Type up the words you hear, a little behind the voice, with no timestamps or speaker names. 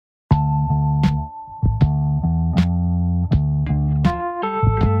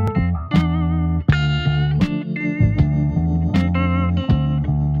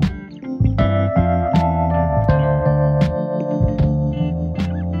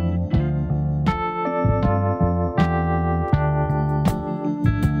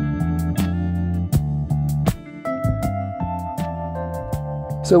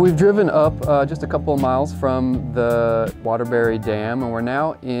So we've driven up just a couple of miles from the Waterbury Dam, and we're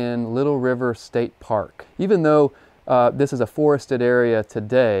now in Little River State Park. Even though this is a forested area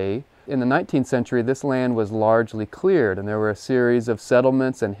today, in the 19th century this land was largely cleared and there were a series of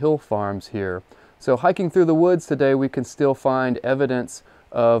settlements and hill farms here. So hiking through the woods today we can still find evidence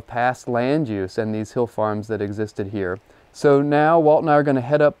of past land use and these hill farms that existed here. So now Walt and I are going to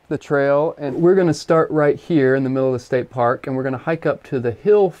head up the trail, and we're going to start right here in the middle of the state park, and we're going to hike up to the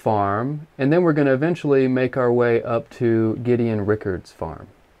hill farm, and then we're going to eventually make our way up to Gideon Rickard's farm,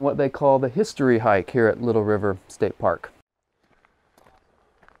 what they call the history hike here at Little River State Park.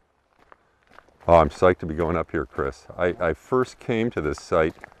 Oh, I'm psyched to be going up here, Chris. I first came to this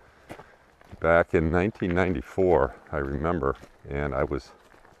site back in 1994, I remember, and I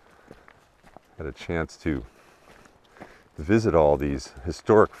had a chance to visit all these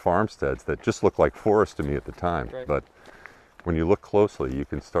historic farmsteads that just looked like forest to me at the time. Right. But when you look closely, you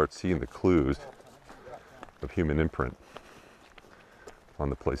can start seeing the clues of human imprint on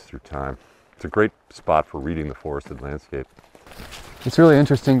the place through time. It's a great spot for reading the forested landscape. It's really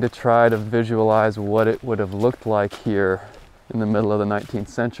interesting to try to visualize what it would have looked like here in the middle of the 19th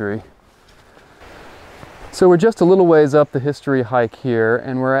century. So we're just a little ways up the history hike here,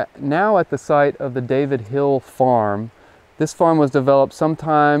 and we're now at the site of the David Hill Farm. This farm was developed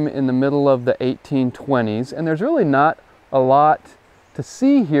sometime in the middle of the 1820s, and there's really not a lot to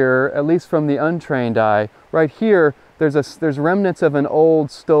see here, at least from the untrained eye. Right here, there's remnants of an old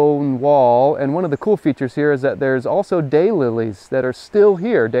stone wall, and one of the cool features here is that there's also daylilies that are still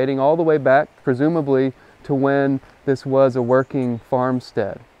here, dating all the way back, presumably, to when this was a working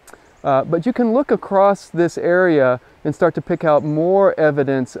farmstead. But you can look across this area and start to pick out more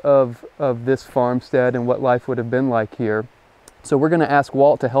evidence of this farmstead and what life would have been like here. So we're going to ask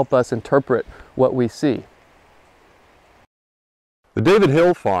Walt to help us interpret what we see. The David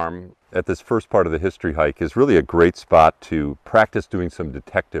Hill Farm at this first part of the history hike is really a great spot to practice doing some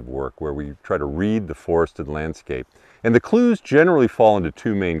detective work where we try to read the forested landscape. And the clues generally fall into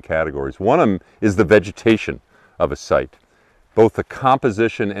two main categories. One of them is the vegetation of a site, both the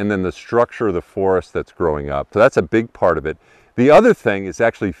composition and then the structure of the forest that's growing up. So that's a big part of it. The other thing is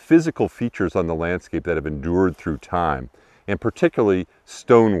actually physical features on the landscape that have endured through time, and particularly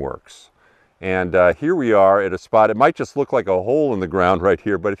stoneworks. And here we are at a spot, it might just look like a hole in the ground right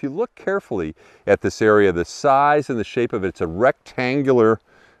here, but if you look carefully at this area, the size and the shape of it, it's a rectangular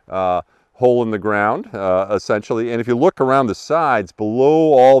hole in the ground, essentially. And if you look around the sides,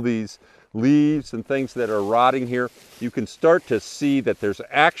 below all these leaves and things that are rotting here, you can start to see that there's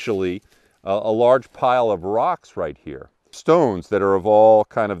actually a large pile of rocks right here. Stones that are of all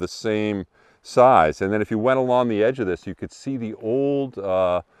kind of the same size. And then if you went along the edge of this, you could see the old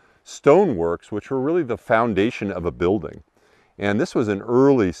stoneworks, which were really the foundation of a building. And this was an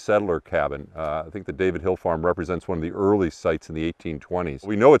early settler cabin. I think the David Hill Farm represents one of the early sites in the 1820s.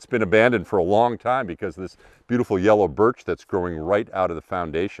 We know it's been abandoned for a long time because of this beautiful yellow birch that's growing right out of the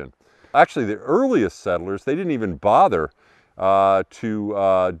foundation. Actually, the earliest settlers, they didn't even bother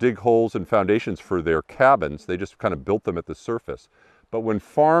to dig holes and foundations for their cabins. They just kind of built them at the surface. But when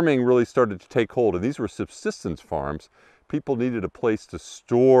farming really started to take hold, and these were subsistence farms, people needed a place to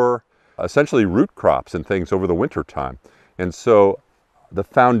store essentially root crops and things over the winter time. And so the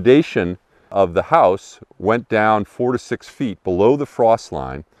foundation of the house went down 4 to 6 feet below the frost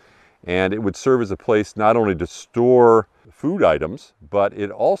line, and it would serve as a place not only to store food items, but it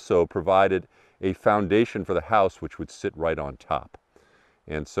also provided a foundation for the house which would sit right on top.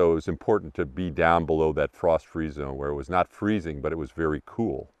 And so it was important to be down below that frost-free zone where it was not freezing, but it was very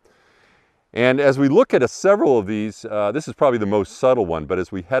cool. And as we look at several of these, this is probably the most subtle one, but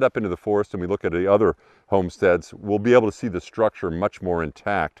as we head up into the forest and we look at the other homesteads, we'll be able to see the structure much more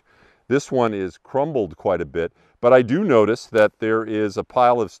intact. This one is crumbled quite a bit, but I do notice that there is a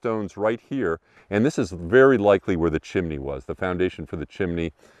pile of stones right here, and this is very likely where the chimney was. The foundation for the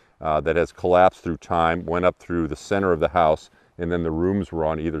chimney that has collapsed through time, went up through the center of the house, and then the rooms were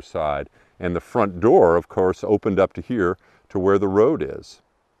on either side. And the front door, of course, opened up to here to where the road is.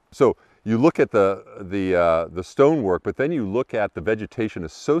 So you look at the stonework, but then you look at the vegetation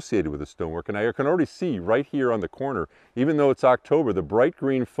associated with the stonework, and I can already see right here on the corner, even though it's October, the bright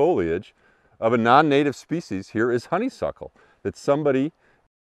green foliage of a non-native species here is honeysuckle that somebody,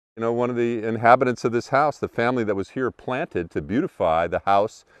 one of the inhabitants of this house, the family that was here, planted to beautify the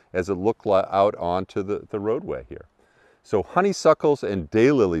house as it looked out onto the roadway here. So honeysuckles and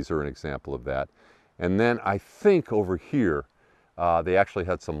daylilies are an example of that. And then I think over here, they actually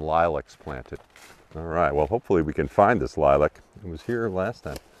had some lilacs planted. All right, well, hopefully we can find this lilac. It was here last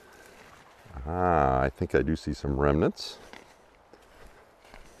time. I think I do see some remnants.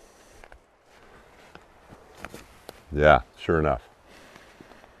 Yeah, sure enough.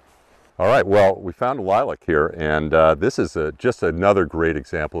 All right, well, we found a lilac here, and this is just another great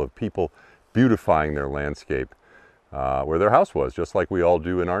example of people beautifying their landscape where their house was, just like we all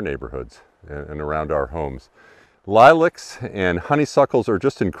do in our neighborhoods and around our homes. Lilacs and honeysuckles are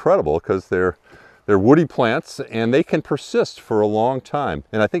just incredible because they're woody plants and they can persist for a long time.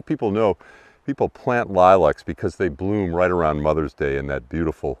 And I think people plant lilacs because they bloom right around Mother's Day in that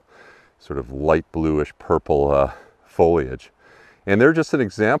beautiful sort of light bluish purple foliage. And they're just an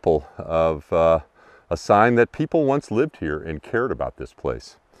example of a sign that people once lived here and cared about this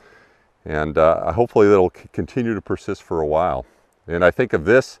place. And hopefully that'll continue to persist for a while. And I think of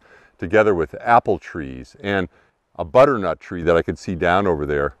this together with apple trees and a butternut tree that I could see down over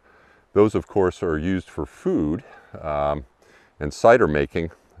there. Those, of course, are used for food and cider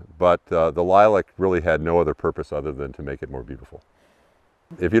making, but the lilac really had no other purpose other than to make it more beautiful.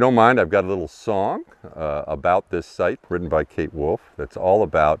 If you don't mind, I've got a little song about this site written by Kate Wolf that's all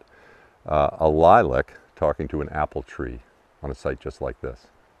about a lilac talking to an apple tree on a site just like this.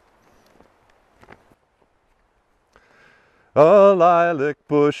 A lilac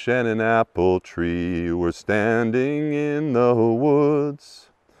bush and an apple tree were standing in the woods,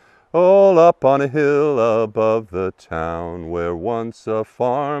 all up on a hill above the town where once a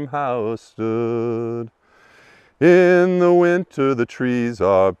farmhouse stood. In the winter the trees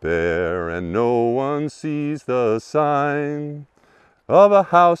are bare and no one sees the sign of a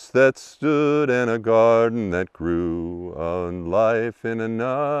house that stood and a garden that grew, on life in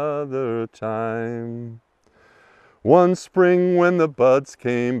another time. One spring when the buds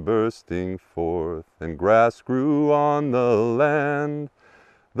came bursting forth and grass grew on the land,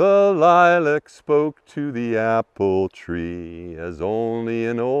 the lilac spoke to the apple tree as only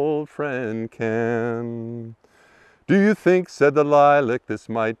an old friend can. Do you think, said the lilac, this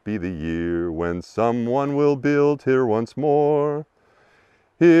might be the year when someone will build here once more?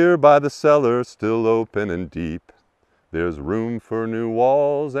 Here by the cellar, still open and deep, there's room for new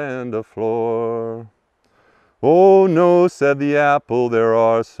walls and a floor. Oh no, said the apple, there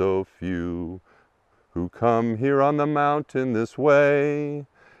are so few who come here on the mountain this way,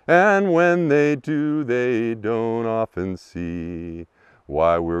 and when they do, they don't often see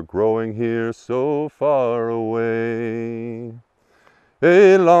why we're growing here so far away.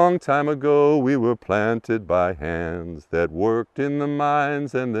 A long time ago we were planted by hands that worked in the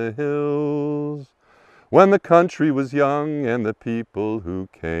mines and the hills, when the country was young and the people who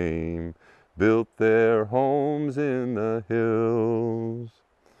came built their homes in the hills.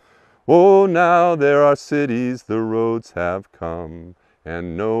 Oh, now there are cities, the roads have come,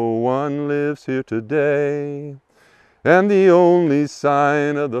 and no one lives here today. And the only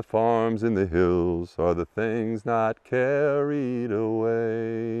sign of the farms in the hills are the things not carried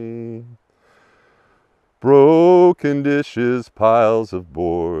away. Broken dishes, piles of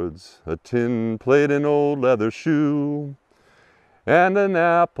boards, a tin plate, an old leather shoe, and an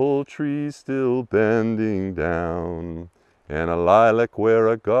apple tree still bending down, and a lilac where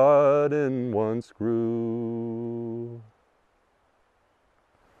a garden once grew.